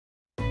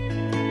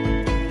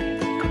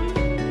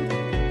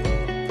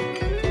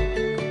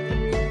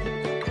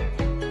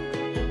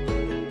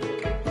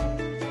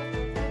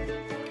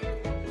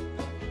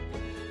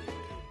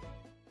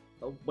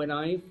when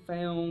I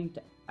found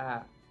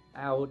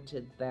out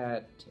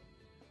that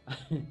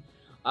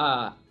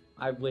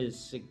I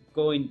was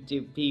going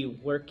to be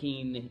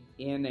working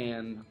in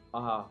an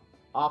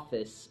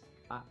office,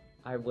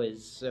 I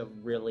was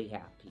really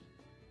happy.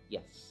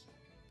 Yes.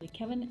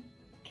 Kevin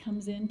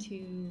comes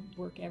into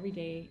work every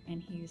day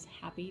and he's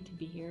happy to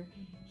be here.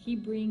 He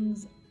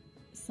brings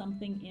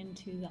something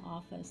into the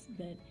office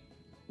that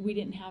we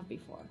didn't have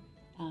before.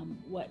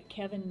 What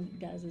Kevin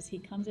does is he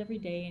comes every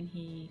day and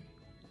he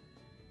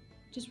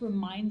just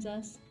reminds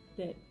us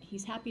that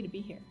he's happy to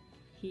be here.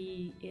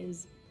 He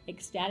is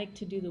ecstatic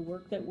to do the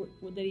work that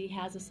he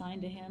has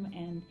assigned to him,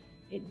 and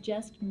it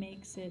just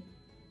makes it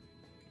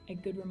a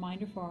good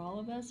reminder for all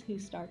of us who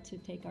start to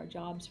take our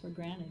jobs for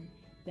granted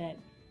that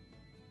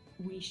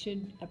we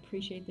should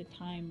appreciate the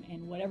time,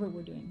 and whatever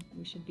we're doing,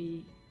 we should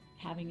be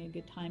having a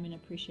good time and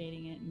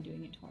appreciating it and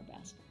doing it to our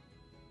best.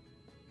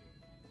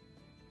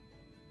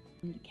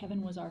 And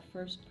Kevin was our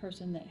first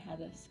person that had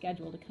a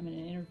schedule to come in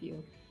and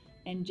interview,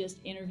 and just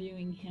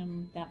interviewing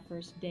him that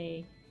first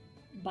day,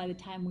 by the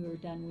time we were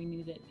done, we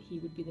knew that he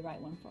would be the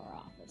right one for our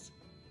office.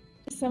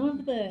 Some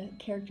of the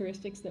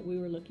characteristics that we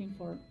were looking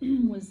for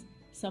was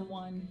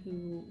someone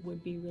who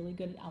would be really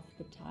good at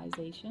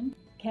alphabetization.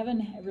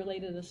 Kevin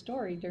related a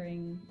story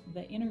during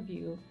the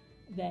interview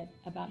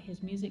about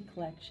his music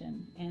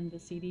collection and the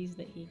CDs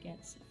that he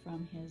gets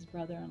from his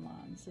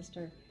brother-in-law and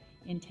sister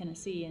in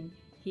Tennessee, and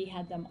he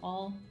had them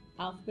all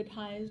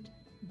alphabetized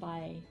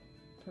by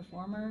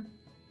performer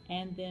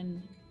and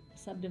then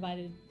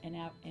subdivided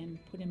and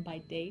put in by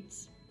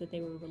dates that they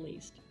were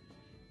released.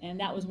 And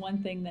that was one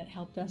thing that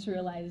helped us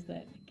realize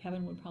that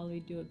Kevin would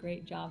probably do a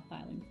great job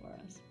filing for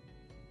us.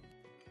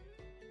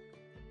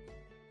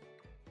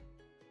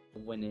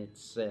 When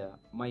it's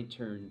my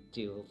turn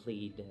to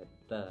lead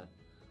the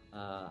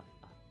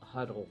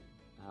huddle,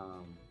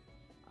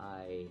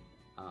 I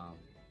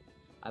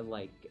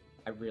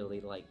really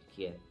like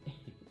it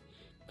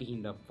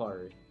being a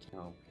part.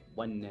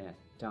 One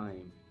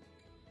time,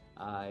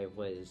 I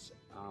was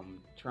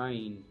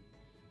trying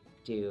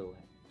to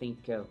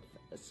think of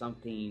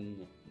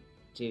something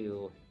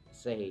to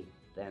say.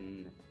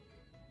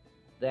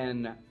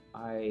 Then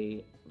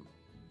I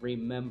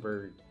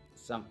remembered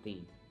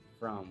something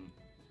from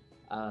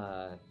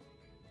a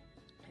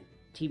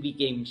TV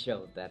game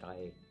show that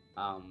I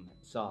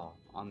saw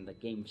on the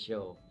game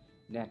show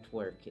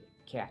network,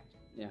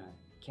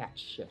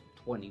 Catch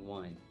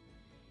 21,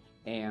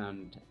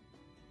 and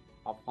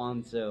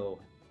Alfonso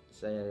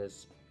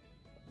says,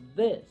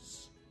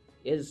 "This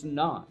is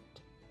not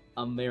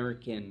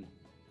American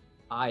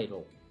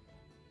Idol.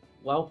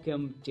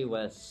 Welcome to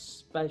a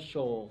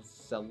special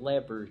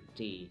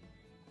celebrity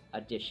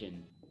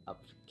edition of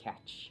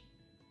Catch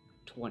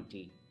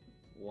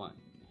 21.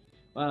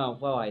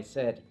 Well, I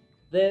said,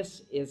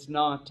 "This is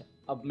not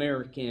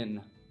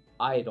American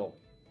Idol.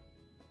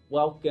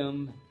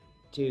 Welcome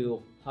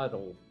to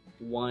Huddle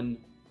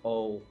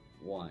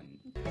 101.